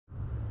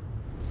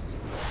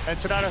And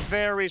tonight, a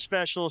very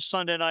special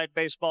Sunday night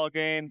baseball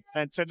game.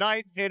 And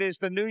tonight, it is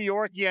the New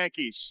York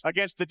Yankees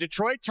against the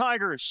Detroit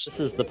Tigers. This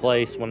is the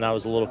place when I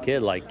was a little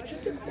kid, like,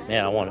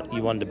 man,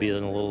 you wanted to be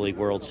in the Little League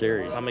World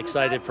Series. I'm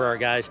excited for our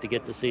guys to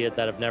get to see it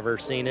that have never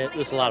seen it. It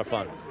was a lot of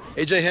fun.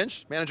 AJ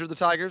Hinch, manager of the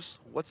Tigers.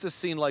 What's this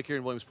scene like here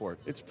in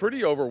Williamsport? It's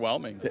pretty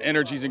overwhelming. The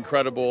energy's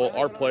incredible.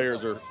 Our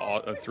players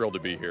are thrilled to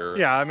be here.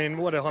 Yeah, I mean,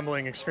 what a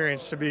humbling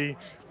experience to be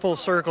full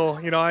circle.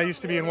 You know, I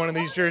used to be in one of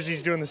these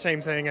jerseys doing the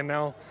same thing, and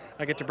now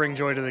I get to bring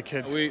joy to the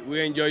kids.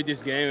 We enjoyed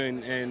this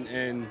game,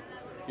 and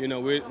you know,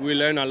 we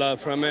learn a lot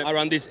from it.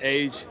 Around this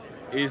age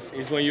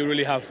is when you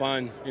really have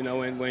fun, you know,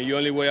 when you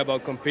only worry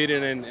about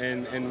competing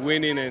and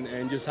winning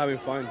and just having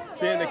fun.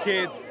 Seeing the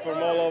kids from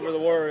all over the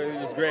world is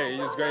just great.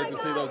 It's just great to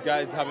see those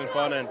guys having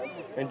fun and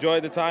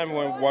enjoy the time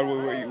while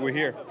we're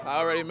here. I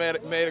already made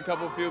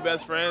a few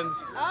best friends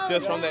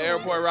just from the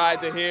airport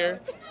ride to here.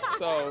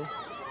 So,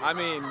 I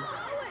mean,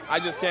 I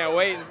just can't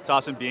wait. It's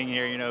awesome being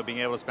here, you know, being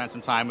able to spend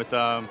some time with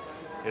them.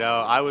 You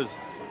know, I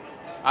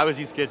was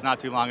these kids not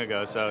too long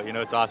ago, so, you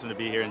know, it's awesome to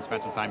be here and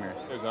spend some time here.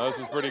 This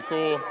is pretty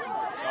cool.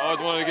 I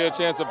always wanted to get a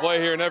chance to play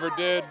here, never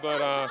did,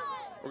 but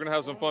we're going to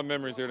have some fun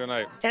memories here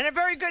tonight. And a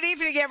very good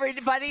evening,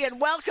 everybody, and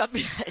welcome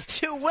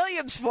to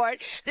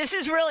Williamsport. This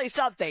is really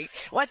something.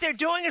 What they're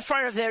doing in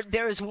front of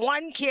there is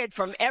one kid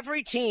from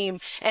every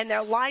team, and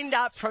they're lined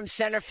up from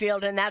center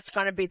field, and that's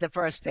going to be the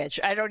first pitch.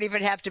 I don't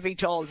even have to be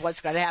told what's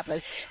going to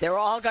happen. They're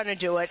all going to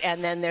do it,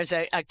 and then there's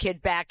a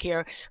kid back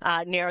here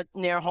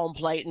near home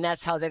plate, and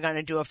that's how they're going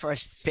to do a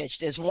first pitch.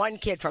 There's one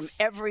kid from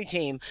every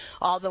team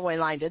all the way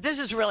lined up. This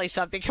is really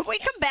something. Can we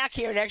come back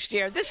here next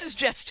year? This is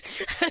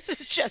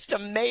just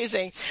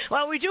amazing.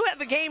 Well, we do have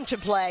a game to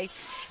play,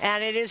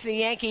 and it is the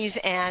Yankees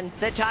and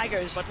the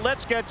Tigers. But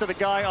let's get to the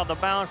guy on the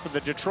mound for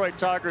the Detroit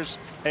Tigers,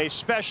 a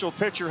special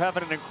pitcher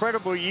having an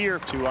incredible year.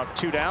 2 up,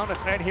 2 down,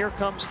 and here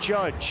comes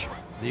Judge.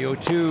 The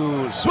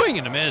 0-2 swing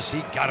and a miss.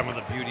 He got him with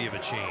the beauty of a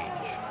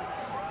change.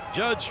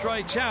 Judge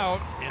strikes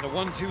out, and a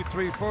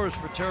 1-2-3 first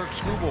for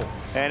Skubal.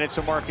 And it's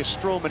a Marcus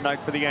Stroman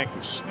night for the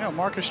Yankees. Yeah,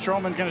 Marcus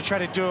Stroman going to try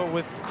to do it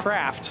with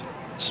craft.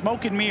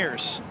 Smoke and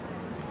mirrors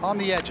on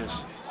the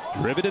edges.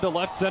 Driven to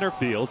left center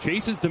field,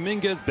 chases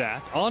Dominguez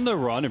back on the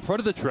run in front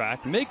of the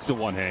track, makes a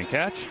one-hand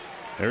catch.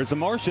 There's a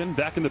Martian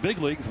back in the big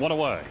leagues, 1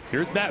 away.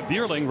 Here's Matt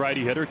Vierling,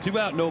 righty hitter, 2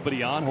 out,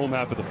 nobody on, home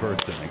half of the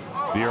first inning.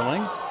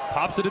 Vierling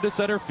pops it into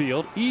center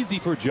field, easy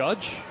for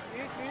Judge.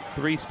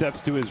 3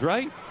 steps to his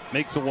right,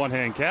 makes a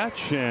one-hand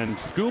catch, and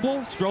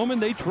Skubal, Stroman,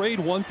 they trade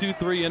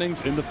 1-2-3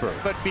 innings in the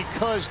first. But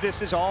because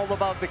this is all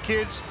about the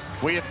kids,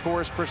 we of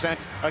course present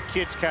a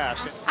kids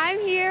cast. I'm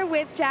here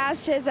with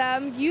Jazz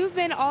Chisholm. You've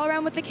been all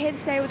around with the kids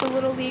today with the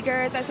Little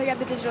Leaguers. I saw you have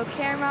the digital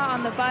camera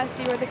on the bus.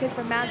 You were the kid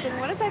from Mountain.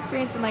 What has that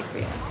experience been like for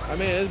you? I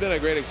mean, it's been a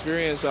great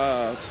experience.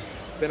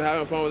 Been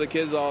having fun with the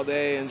kids all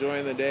day,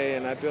 enjoying the day,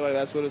 and I feel like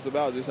that's what it's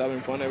about, just having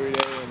fun every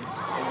day and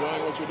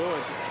enjoying what you're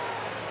doing.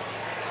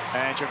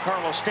 And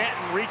Giancarlo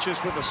Stanton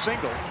reaches with a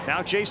single.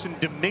 Now Jason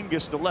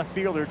Dominguez, the left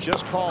fielder,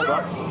 just called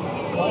up.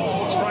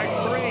 Called strike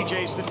 3,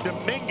 Jason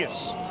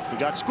Dominguez. We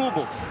got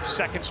Skubal.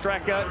 Second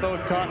strikeout,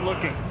 both caught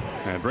looking.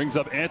 And brings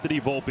up Anthony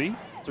Volpe.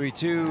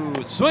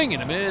 3-2 swing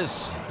and a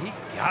miss. He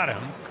got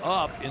him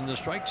up in the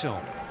strike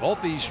zone.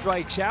 Volpe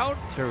strikes out.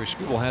 Terry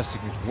Skubal has to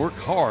work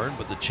hard,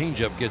 but the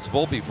changeup gets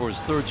Volpe for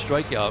his 3rd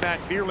strikeout. Matt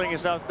Vierling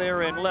is out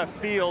there in left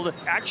field,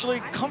 actually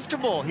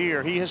comfortable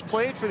here. He has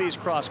played for these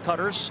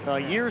cross-cutters.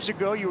 Years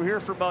ago, you were here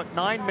for about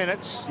 9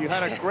 minutes. You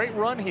had a great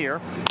run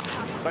here,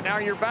 but now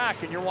you're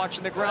back and you're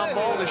watching the ground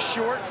ball. The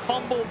short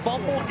fumble,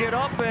 bumble, get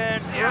up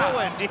and throw,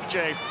 and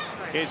DJ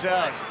is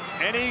out.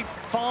 Any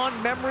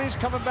fond memories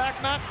coming back,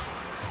 Matt?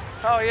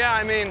 Oh, yeah,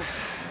 I mean,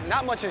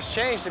 not much has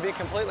changed, to be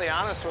completely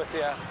honest with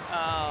you.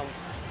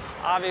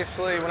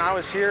 Obviously, when I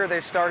was here,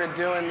 they started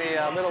doing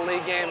the Little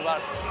League game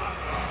about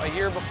a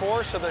year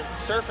before, so the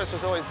surface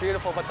was always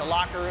beautiful, but the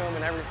locker room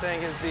and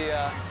everything is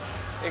the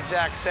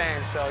exact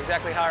same, so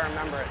exactly how I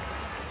remember it.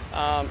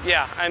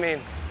 Yeah, I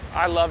mean,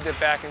 I loved it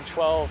back in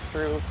 12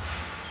 through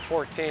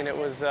 14. It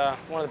was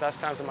one of the best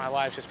times of my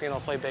life, just being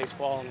able to play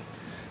baseball and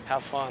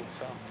have fun,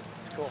 so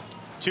it's cool.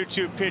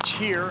 2-2 pitch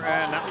here,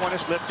 and that one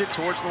is lifted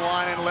towards the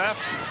line and left.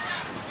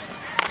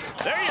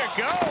 There you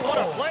go. What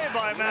a play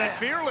by Matt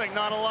Vierling.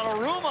 Not a lot of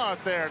room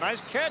out there.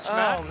 Nice catch,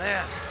 Matt. Oh,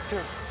 man.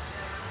 Dude.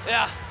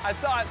 Yeah, I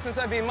thought since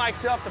I'd be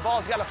mic'd up, the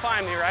ball's got to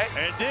find me, right?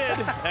 It did,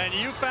 and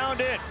you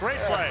found it. Great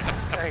play.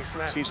 Thanks,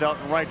 man. He's out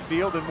in right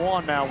field, and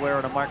Juan now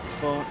wearing a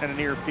microphone and an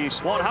earpiece.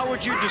 Juan, how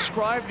would you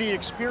describe the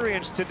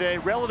experience today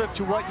relative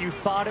to what you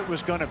thought it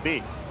was going to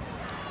be?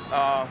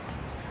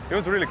 It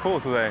was really cool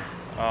today.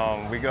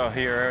 We got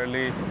here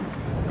early,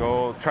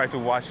 go try to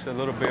watch a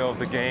little bit of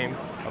the game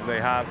that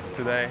they have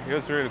today. It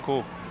was really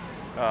cool.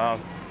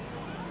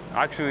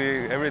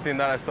 Actually, everything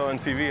that I saw on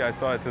TV, I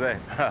saw it today.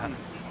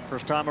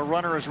 First time a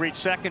runner has reached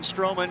second.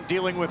 Stroman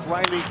dealing with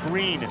Riley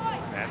Green.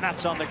 And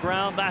that's on the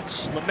ground.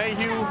 That's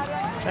LeMahieu.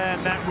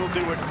 And that will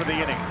do it for the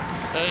inning.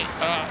 Hey,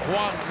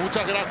 Juan,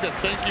 muchas gracias.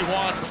 Thank you,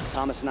 Juan.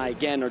 Thomas and I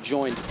again are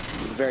joined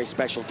very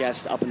special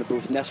guest up in the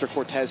booth, Nestor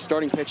Cortez,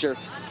 starting pitcher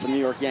for New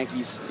York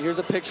Yankees. Here's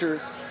a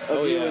picture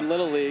of you in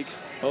Little League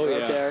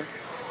right there.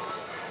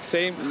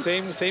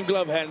 Same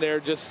glove hand there,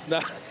 just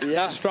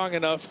not strong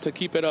enough to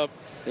keep it up.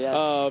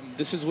 Yes.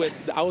 This is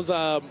I was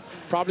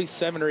probably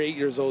 7 or 8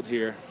 years old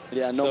here.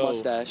 Yeah, no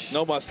mustache.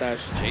 No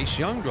mustache. Chase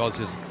Young draws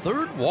his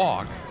 3rd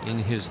walk in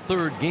his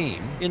 3rd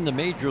game in the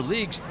major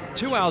leagues.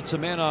 2 outs, a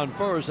man on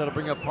first. That'll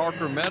bring up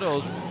Parker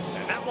Meadows.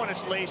 And that one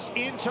is laced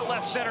into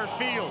left center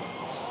field.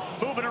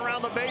 Moving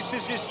around the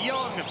bases is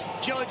Young.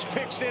 Judge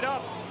picks it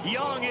up.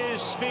 Young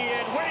is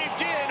being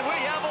waved in. We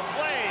have a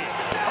play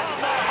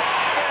on the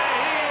hop,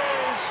 and he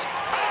is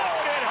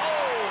out at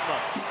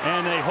home.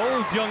 And they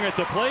hold Young at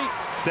the plate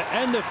to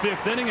end the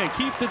 5th inning and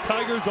keep the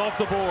Tigers off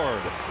the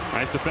board.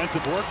 Nice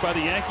defensive work by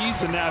the Yankees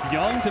to nab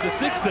Young to the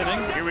 6th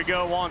inning. Here we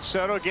go, Juan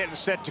Soto getting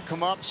set to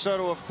come up.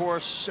 Soto, of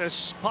course,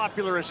 as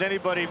popular as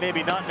anybody,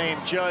 maybe not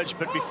named Judge,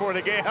 but before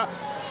the game,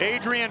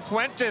 Adrian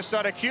Fuentes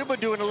out of Cuba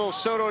doing a little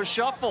Soto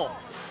shuffle.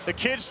 The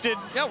kids did,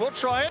 yeah, we'll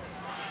try it.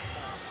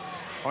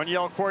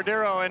 Oniel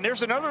Cordero, and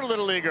there's another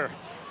little leaguer.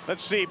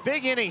 Let's see,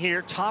 big inning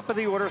here, top of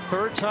the order,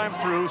 3rd time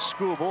through,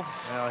 Skubal.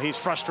 He's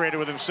frustrated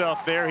with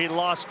himself there. He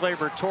lost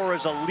Gleyber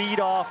Torres, a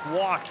leadoff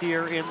walk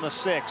here in the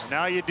 6th.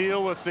 Now you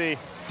deal with the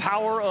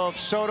power of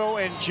Soto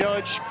and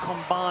Judge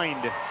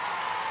combined.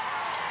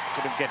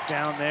 Let him get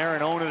down there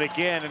and own it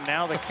again, and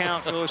now the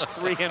count goes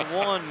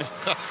 3-1.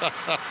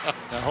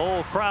 The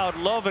whole crowd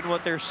loving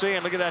what they're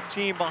seeing. Look at that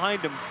team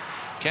behind him.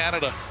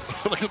 Canada.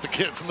 Look at the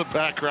kids in the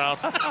background.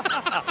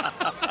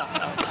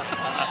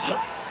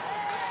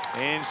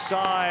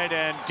 Inside,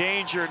 and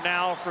danger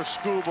now for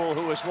Skubal,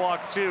 who has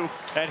walked 2,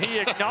 and he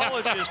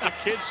acknowledges the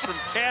kids from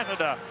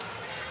Canada.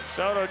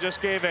 Soto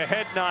just gave a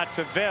head nod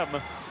to them.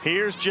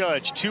 Here's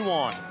Judge, 2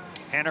 on.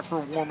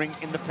 Hanifer warming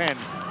in the pen.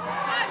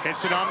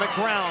 Hits it on the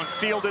ground,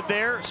 fielded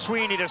there.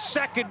 Sweeney to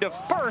second, to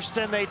first,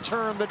 and they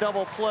turn the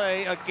double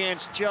play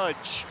against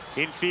Judge.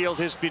 Infield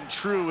has been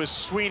true as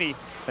Sweeney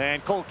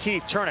and Cole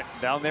Keith turn it.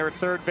 Down there at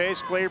 3rd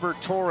base,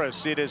 Gleyber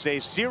Torres. It is a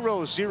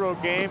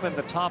 0-0 game in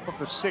the top of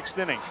the 6th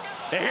inning.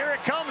 And here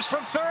it comes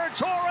from 3rd,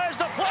 Torres,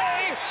 the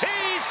play,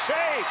 he's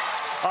safe.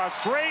 A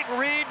great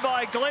read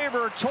by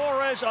Gleyber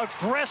Torres,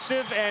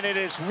 aggressive, and it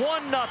is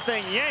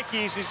 1-0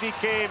 Yankees as he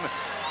came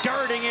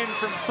darting in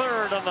from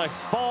 3rd on the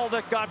ball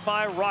that got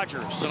by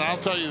Rogers. And I'll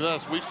tell you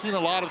this, we've seen a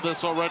lot of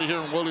this already here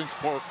in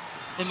Williamsport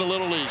in the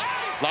Little Leagues.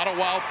 A lot of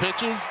wild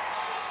pitches.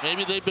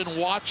 Maybe they've been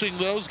watching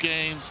those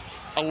games,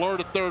 alert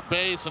at 3rd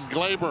base, and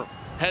Gleyber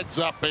heads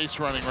up base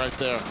running right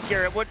there.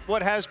 Garrett,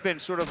 what has been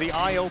sort of the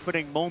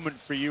eye-opening moment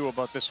for you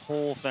about this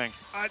whole thing?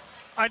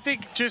 I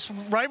think just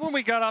right when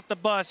we got off the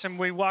bus and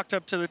we walked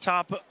up to the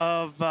top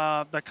of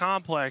the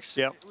complex,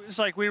 it was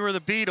like we were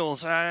the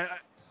Beatles.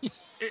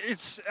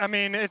 I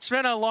mean, it's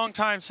been a long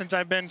time since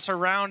I've been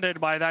surrounded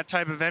by that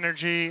type of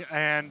energy,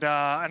 and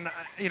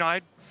you know,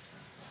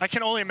 I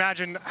can only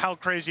imagine how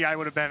crazy I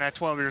would have been at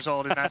 12 years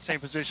old in that same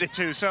position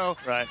too. So,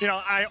 you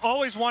know, I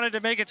always wanted to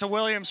make it to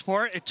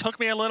Williamsport. It took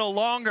me a little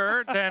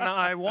longer than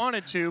I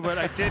wanted to, but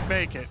I did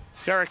make it.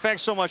 Derek,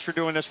 thanks so much for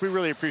doing this. We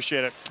really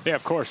appreciate it. Yeah,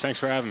 of course. Thanks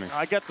for having me.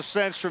 I got the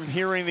sense from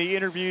hearing the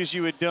interviews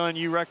you had done,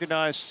 you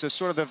recognized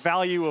sort of the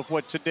value of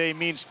what today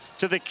means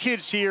to the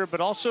kids here,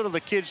 but also to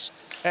the kids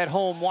at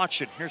home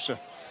watching. Here's an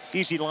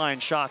easy line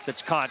shot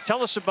that's caught.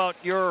 Tell us about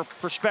your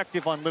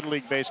perspective on Little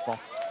League baseball.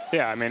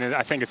 Yeah, I mean,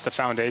 I think it's the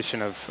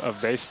foundation of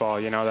baseball.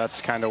 You know,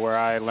 that's kind of where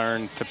I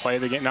learned to play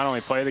the game, not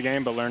only play the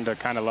game, but learn to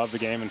kind of love the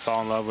game and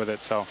fall in love with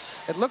it. So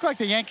it looked like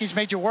the Yankees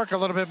made you work a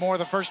little bit more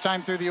the first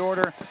time through the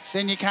order.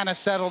 Then you kind of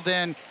settled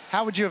in.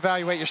 How would you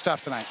evaluate your stuff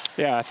tonight?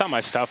 Yeah, I thought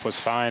my stuff was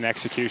fine.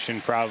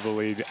 Execution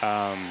probably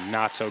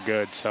not so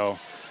good. So,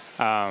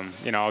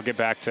 you know, I'll get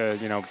back to,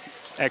 you know,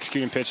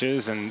 executing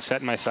pitches and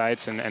setting my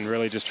sights and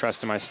really just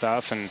trusting my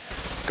stuff and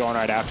going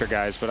right after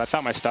guys. But I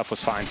thought my stuff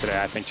was fine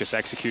today. I think just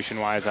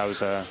execution-wise, I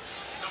was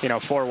you know,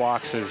 4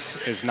 walks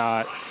is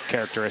not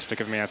characteristic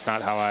of me. That's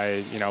not how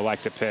I, you know,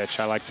 like to pitch.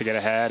 I like to get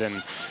ahead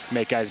and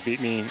make guys beat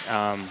me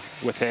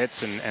with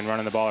hits and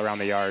running the ball around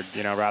the yard,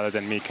 you know, rather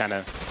than me kind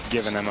of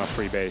giving them a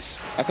free base.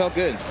 I felt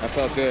good. I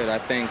felt good. I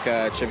think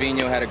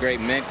Trevino had a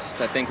great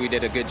mix. I think we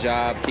did a good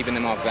job keeping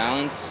them off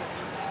balance.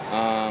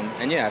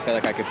 And yeah, I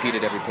felt like I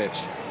competed every pitch.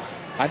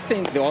 I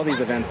think all these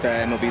events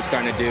that MLB is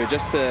starting to do,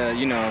 just to,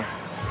 you know,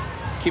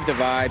 keep the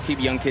vibe,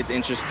 keep young kids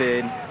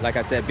interested. Like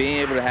I said, being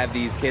able to have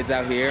these kids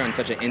out here in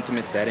such an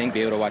intimate setting,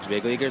 be able to watch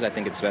big leaguers, I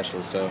think it's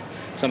special. So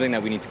something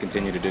that we need to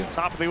continue to do.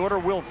 Top of the order,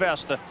 Will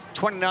Vest, the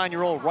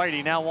 29-year-old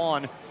righty, now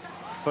on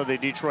for the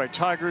Detroit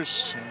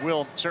Tigers. And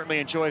Will certainly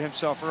enjoyed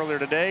himself earlier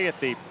today at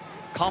the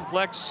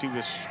complex. He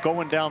was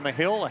going down the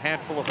hill. A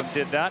handful of them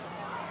did that.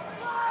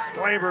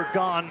 Gleyber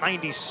gone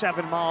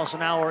 97 miles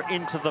an hour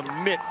into the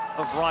mitt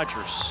of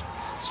Rogers.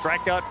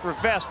 Strikeout for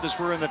Vest as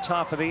we're in the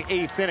top of the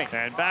 8th inning.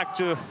 And back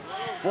to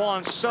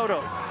Juan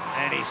Soto.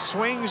 And he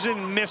swings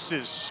and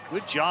misses.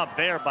 Good job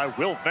there by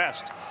Will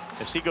Vest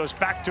as he goes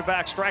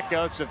back-to-back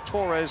strikeouts of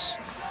Torres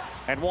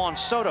and Juan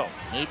Soto.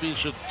 Maybe he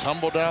should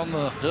tumble down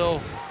the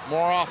hill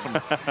more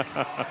often.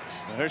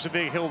 There's a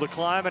big hill to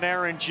climb, and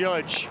Aaron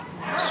Judge.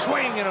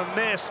 Swing and a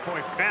miss.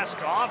 Boy,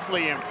 fast,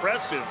 awfully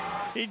impressive.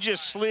 He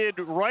just slid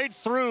right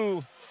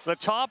through the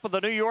top of the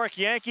New York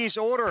Yankees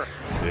order.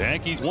 The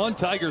Yankees 1,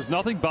 Tigers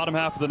nothing, bottom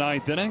half of the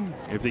 9th inning.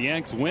 If the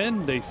Yanks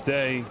win, they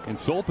stay in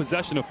sole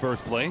possession of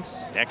first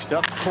place. Next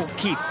up, Cole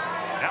Keith.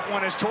 That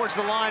one is towards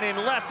the line in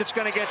left. It's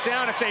going to get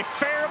down. It's a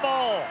fair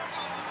ball.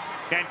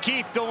 And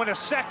Keith going to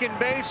second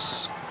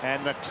base.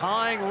 And the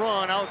tying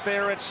run out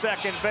there at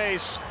second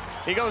base.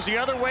 He goes the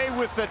other way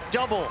with the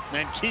double,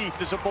 and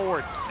Keith is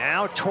aboard.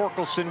 Now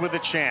Torkelson with a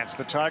chance.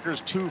 The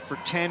Tigers 2 for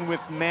 10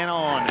 with men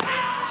on.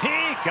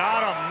 He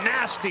got a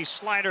nasty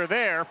slider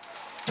there.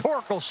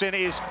 Torkelson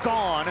is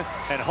gone,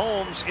 and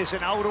Holmes is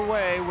an out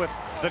away with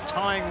the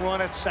tying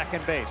run at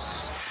second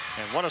base.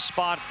 And what a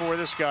spot for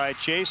this guy,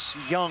 Chase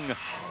Young.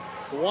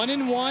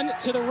 1-1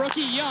 to the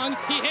rookie Young.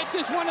 He hits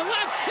this one to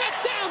left.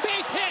 That's down,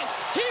 base hit.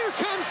 Here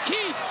comes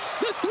Keith.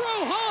 The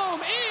throw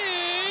home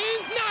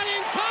is not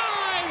in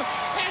time.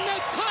 And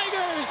the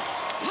Tigers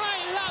tie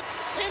it up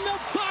in the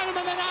bottom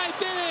of the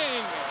 9th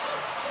inning.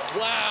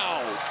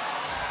 Wow.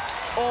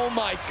 Oh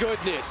my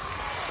goodness.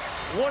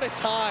 What a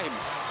time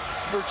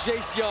for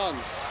Jace Young.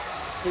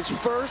 His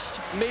first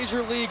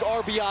Major League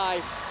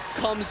RBI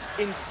comes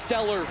in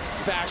stellar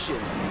fashion.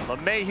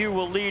 LeMahieu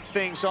will lead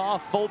things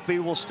off.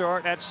 Volpe will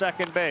start at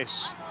second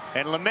base.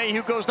 And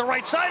LeMahieu goes the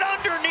right side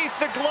underneath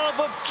the glove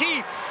of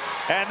Keith.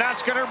 And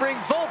that's going to bring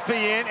Volpe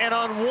in. And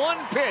on one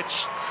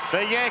pitch,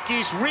 the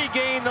Yankees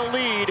regain the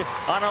lead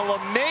on a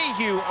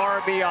LeMahieu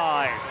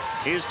RBI.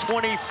 His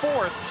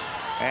 24th.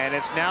 And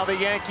it's now the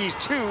Yankees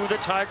 2, the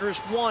Tigers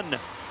 1.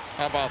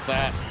 How about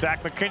that?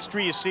 Zach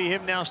McKinstry, you see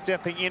him now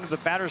stepping into the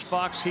batter's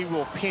box. He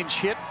will pinch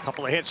hit. A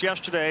couple of hits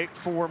yesterday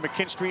for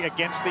McKinstry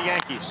against the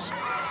Yankees.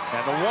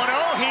 And the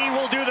 1-0, he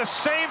will do the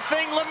same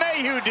thing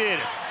LeMahieu did.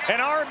 An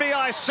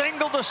RBI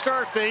single to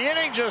start the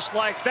inning, just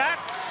like that.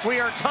 We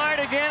are tied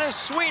again as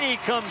Sweeney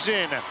comes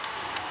in.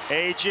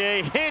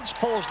 A.J. Hinch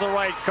pulls the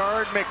right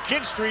card.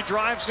 McKinstry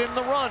drives in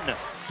the run.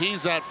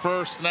 He's at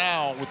first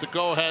now with the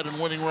go-ahead and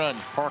winning run.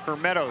 Parker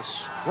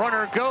Meadows.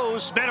 Runner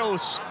goes.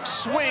 Meadows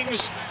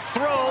swings.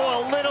 Throw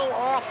a little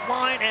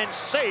offline and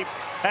safe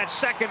at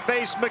second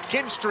base.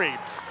 McKinstry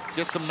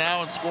gets him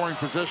now in scoring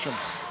position.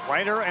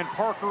 Ryder and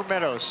Parker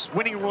Meadows.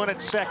 Winning run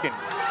at second.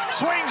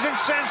 Swings and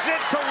sends it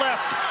to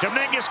left.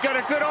 Dominguez got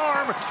a good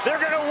arm. They're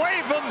going to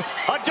wave him.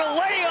 A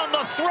delay on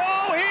the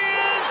throw. He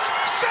is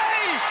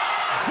safe.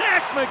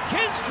 Zach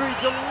McKinstry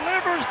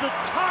delivers the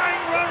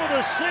tying run with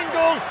a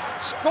single,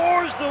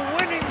 scores the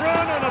winning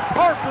run on a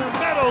Parker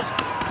Meadows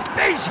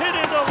base hit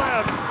into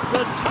left.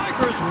 The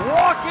Tigers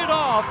walk it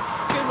off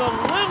in the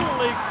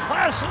Little League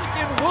Classic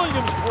in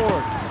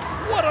Williamsport.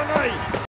 What a night.